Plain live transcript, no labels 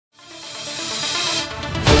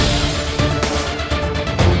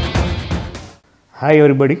Hi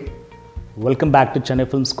everybody, welcome back to Chennai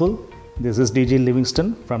Film School. This is Mr.D.G.Livingston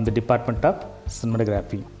from the Department of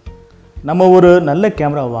Cinematography. நம்ம ஒரு நல்ல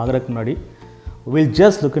camera வாங்குறதுக்கு முன்னாடி we'll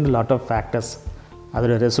just look into a lot of factors.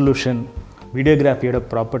 அதோட resolution, videographyயோட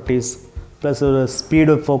properties, plus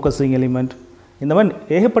speed of focusing element, இந்த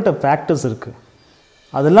மாதிரி ஏகப்பட்ட factors இருக்கு.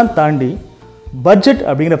 அதெல்லாம் தாண்டி budget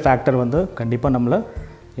அப்படிங்கிற factor வந்து கண்டிப்பாக நம்மளை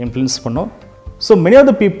influence பண்ணும். So many of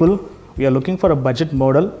the people we are looking for a budget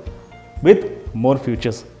model with more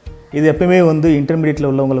features. இது எப்பவுமே வந்து இன்டர்மீடியேட்டில்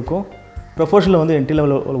உள்ளவங்களுக்கும் ப்ரொஃபஷனல் வந்து என்ட்ரி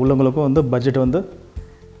லெவல் உள்ளவங்களுக்கும் வந்து பட்ஜெட் வந்து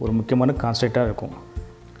ஒரு முக்கியமான கான்ஸ்டன்ட்டாக இருக்கும்.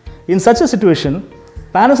 In such a situation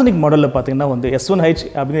Panasonic மாடலில் பார்த்தீங்கன்னா வந்து S1H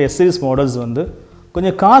அப்படிங்கிற S சீரிஸ் மாடல்ஸ் வந்து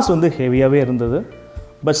கொஞ்சம் காஸ்ட் வந்து ஹெவியாகவே இருந்தது.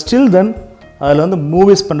 பட் ஸ்டில் தென் அதில் வந்து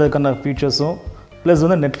மூவிஸ் பண்ணுறதுக்கான ஃபீச்சர்ஸும் ப்ளஸ்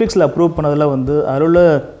வந்து நெட்ஃப்ளிக்ஸில் அப்ரூவ் பண்ணதில் வந்து அதில் உள்ள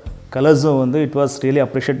கலர்ஸும் வந்து it was really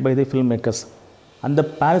appreciate by the film makers. அந்த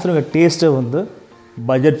Panasonic டேஸ்ட்டை வந்து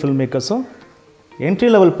budget film மேக்கர்ஸும் entry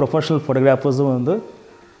level professional ஃபோட்டோகிராஃபர்ஸும் வந்து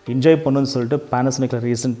என்ஜாய் பண்ணணும்னு சொல்லிட்டு Panasonicல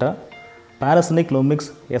ரீசெண்டாக Panasonic Lumix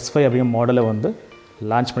S5 அப்படிங்கிற மாடலை வந்து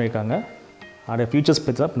லான்ச் பண்ணியிருக்காங்க. அதோட ஃபீச்சர்ஸ்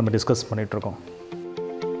பற்றி தான் நம்ம டிஸ்கஸ் பண்ணிகிட்ருக்கோம்.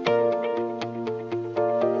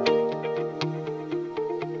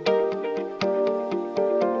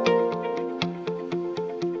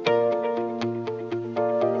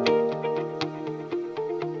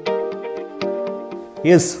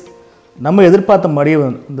 எஸ், நம்ம எதிர்பார்த்த மாதிரியே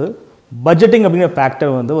வந்து பட்ஜெட்டிங் அப்படிங்கிற ஃபேக்டர்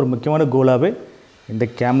வந்து ஒரு முக்கியமான கோலாகவே இந்த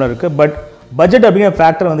கேமரா இருக்குது. பட் பட்ஜெட் அப்படிங்கிற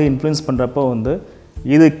ஃபேக்டர் வந்து இன்ஃப்ளூயன்ஸ் பண்ணுறப்போ வந்து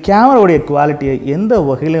இது கேமராவுடைய குவாலிட்டியை எந்த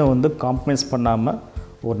வகையிலையும் வந்து காம்ப்ரமைஸ் பண்ணாமல்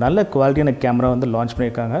ஒரு நல்ல குவாலிட்டியான கேமரா வந்து லான்ச்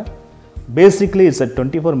பண்ணியிருக்காங்க. Basically it's a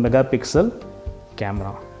 24 megapixel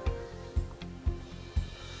camera.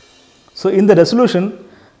 So இந்த resolution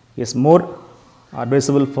is more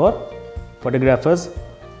advisable for photographers.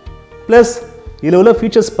 Plus இதில் உள்ள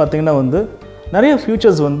ஃபீச்சர்ஸ் பார்த்திங்கன்னா வந்து நிறைய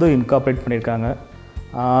ஃபீச்சர்ஸ் வந்து இன்கார்பரேட் பண்ணியிருக்காங்க.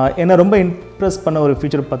 என்னை ரொம்ப இம்ப்ரெஸ் பண்ண ஒரு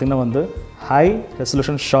ஃபீச்சர் பார்த்திங்கன்னா வந்து ஹை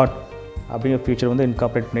ரெசல்யூஷன் ஷாட் அப்படிங்கிற ஃபீச்சர் வந்து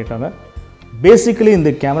இன்கார்பரேட் பண்ணியிருக்காங்க. பேசிக்கலி இந்த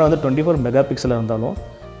கேமரா வந்து 24 மெகாபிக்சலாக இருந்தாலும்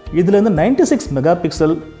இதில் வந்து 96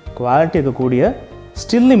 மெகாபிக்சல் குவாலிட்டி இருக்கக்கூடிய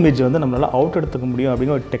ஸ்டில் இமேஜ் வந்து நம்மளால் அவுட் எடுத்துக்க முடியும்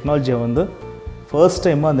அப்படிங்கிற ஒரு டெக்னாலஜியை வந்து ஃபர்ஸ்ட்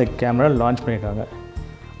டைமாக அந்த கேமரா லான்ச் பண்ணியிருக்காங்க.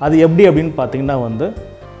 அது எப்படி அப்படின்னு பார்த்திங்கன்னா வந்து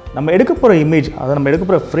நம்ம எடுக்க போகிற இமேஜ், அதை நம்ம எடுக்க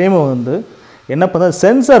போகிற ஃப்ரேமை வந்து என்ன பண்ண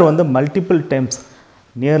சென்சார் வந்து மல்டிபிள் டைம்ஸ்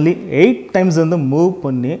நியர்லி 8 டைம்ஸ் வந்து மூவ்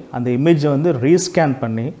பண்ணி அந்த இமேஜை வந்து ரீஸ்கேன்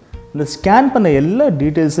பண்ணி இந்த ஸ்கேன் பண்ண எல்லா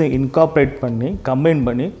டீட்டெயில்ஸையும் இன்கார்பரேட் பண்ணி கம்பைன்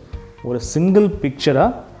பண்ணி ஒரு சிங்கிள்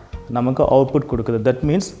பிக்சராக நமக்கு அவுட்புட் கொடுக்குது. தட்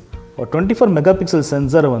மீன்ஸ் ஒரு 24 மெகாபிக்சல்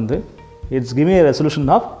சென்சார் வந்து it's giving a resolution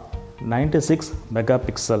of 96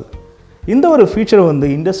 megapixel. இந்த ஒரு ஃபீச்சர் வந்து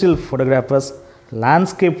industrial photographers,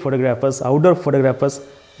 landscape photographers, outdoor photographers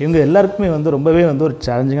இவங்க எல்லாருக்குமே வந்து ரொம்பவே வந்து ஒரு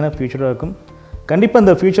சேலஞ்சிங்கான ஃபீச்சராக இருக்கும். கண்டிப்பாக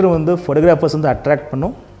இந்த ஃபியூச்சர் வந்து ஃபோட்டோகிராஃபர்ஸ் வந்து அட்ராக்ட்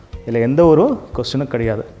பண்ணும். இதில் எந்த ஒரு கொஸ்டினும்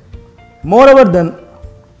கிடையாது. மோரோவர் தென்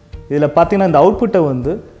இதில் பார்த்திங்கன்னா இந்த அவுட்புட்டை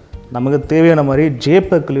வந்து நமக்கு தேவையான மாதிரி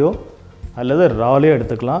ஜேபெக்லேயோ அல்லது ராலையோ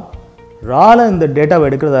எடுத்துக்கலாம். ரால இந்த டேட்டாவை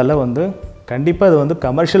எடுக்கிறதால வந்து கண்டிப்பாக இது வந்து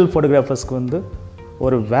கமர்ஷியல் ஃபோட்டோகிராஃபர்ஸ்க்கு வந்து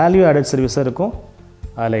ஒரு வேல்யூ ஆடட் சர்வீஸாக இருக்கும்.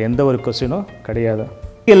 அதில் எந்த ஒரு கொஸ்டினும் கிடையாது.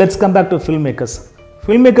 Let's come back to film makers.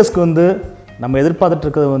 Film மேக்கர்ஸ்க்கு வந்து நம்ம எதிர்பார்த்துட்டு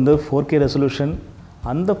இருக்கிறது வந்து 4K ரெசல்யூஷன்.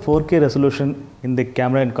 அந்த 4K ரெசல்யூஷன் இந்த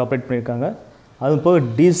கேமரா இன்கார்பரேட் பண்ணியிருக்காங்க. அது போக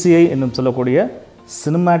DCI என்னும் சொல்லக்கூடிய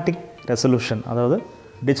சினிமேட்டிக் ரெசல்யூஷன், அதாவது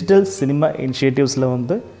டிஜிட்டல் சினிமா இனிஷியேட்டிவ்ஸில்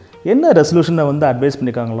வந்து என்ன ரெசல்யூஷனை வந்து advice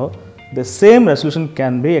பண்ணியிருக்காங்களோ the same resolution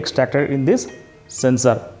can be extracted in this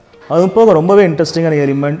sensor. அது போக ரொம்பவே இன்ட்ரெஸ்டிங்கான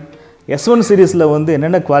எலிமெண்ட் S1 சீரீஸில் வந்து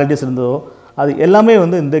என்னென்ன குவாலிட்டிஸ் இருந்ததோ அது எல்லாமே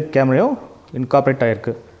வந்து இந்த கேமராவும் இன்கார்பரேட்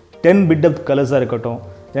ஆகிருக்கு. 10 பிட் டெப்த் கலர்ஸாக இருக்கட்டும்,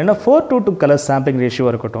 இல்லைன்னா 4:2 கலர் சாம்பிளிங்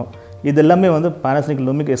ரேஷியோவாக இருக்கட்டும், இது எல்லாமே வந்து Panasonic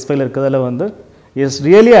Lumix S5ல இருக்கிறதால வந்து is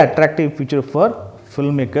really attractive feature for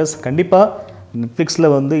film makers. கண்டிப்பாக நெட்ஃப்ளிக்ஸில்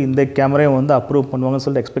வந்து இந்த கேமராவை வந்து அப்ரூவ் பண்ணுவாங்கன்னு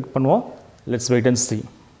சொல்லிட்டு எக்ஸ்பெக்ட் பண்ணுவோம். Let's wait and see.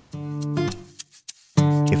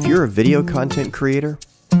 If you're a video content creator,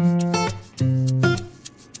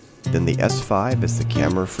 then the S5 is the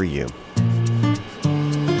camera for you.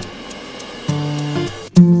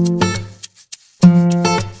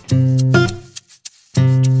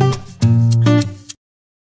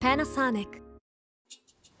 Panasonic.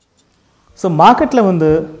 So மார்க்கெட்டில் வந்து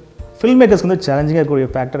ஃபில்ம் மேக்கர்ஸ்க்கு வந்து சேலஞ்சிங்காக இருக்கக்கூடிய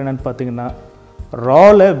ஃபேக்டர் என்னென்னு பார்த்தீங்கன்னா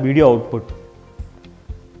ராவில் வீடியோ அவுட்புட்.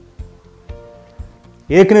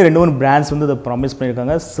 ஏற்கனவே 2-3 பிராண்ட்ஸ் வந்து இதை ப்ராமிஸ்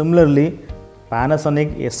பண்ணியிருக்காங்க. சிமிலர்லி Panasonic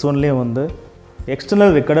S1லேயும் வந்து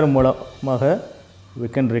எக்ஸ்டர்னல் ரெக்கார்டர் மூலமாக we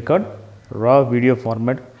can record raw video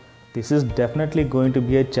format. This is definitely going to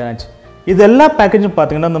be a challenge. இது எல்லா பேக்கேஜும்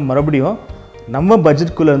பார்த்தீங்கன்னா அந்த மறுபடியும் நம்ம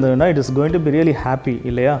பட்ஜெட்குள்ளே இருந்ததுன்னா it is going to be really happy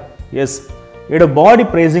இல்லையா? எஸ், இதோட பாடி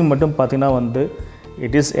ப்ரைஸிங் மட்டும் பார்த்தீங்கன்னா வந்து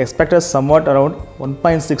it is expected somewhat around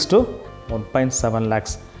 1.6 to 1.7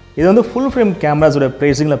 lakhs. இது வந்து ஃபுல் ஃப்ரேம் கேமராஸோட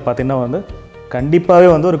ப்ரைஸிங்கில் பார்த்தீங்கன்னா வந்து கண்டிப்பாகவே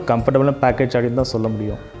வந்து ஒரு கம்ஃபர்டபுளான பேக்கேஜ் அப்படின்னு தான் சொல்ல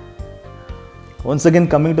முடியும். Once again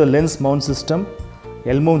coming to lens mount system,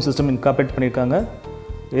 L mount system incorporate பண்ணியிருக்காங்க.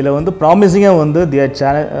 இதில் வந்து ப்ராமிசிங்காக வந்து they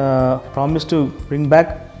are promise to bring back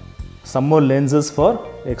some more lenses for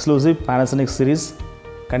exclusive Panasonic series.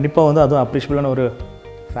 கண்டிப்பாக வந்து அதுவும் அப்ரிஷியபிளான ஒரு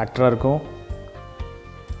ஃபேக்டராக இருக்கும்.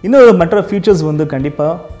 இன்னொரு மற்ற ஃபீச்சர்ஸ் வந்து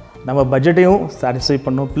கண்டிப்பாக நம்ம பட்ஜெட்டையும் சாட்டிஸ்ஃபை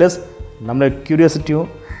பண்ணும், ப்ளஸ் நம்மளோட க்யூரியாசிட்டியும்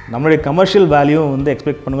நம்மளுடைய கமர்ஷியல் வேல்யூவும் வந்து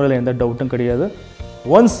எக்ஸ்பெக்ட் பண்ணுறதுல எந்த டவுட்டும் கிடையாது.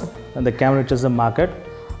 ஒன்ஸ் அந்த கேமரா ரீச்சஸ் த மார்க்கெட்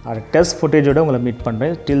அது டெஸ்ட் ஃபுட்டேஜோடு உங்களை மீட்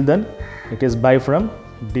பண்ணுறேன். டில் then it is by from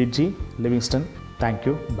DG Livingston. Thank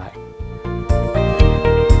you. Bye.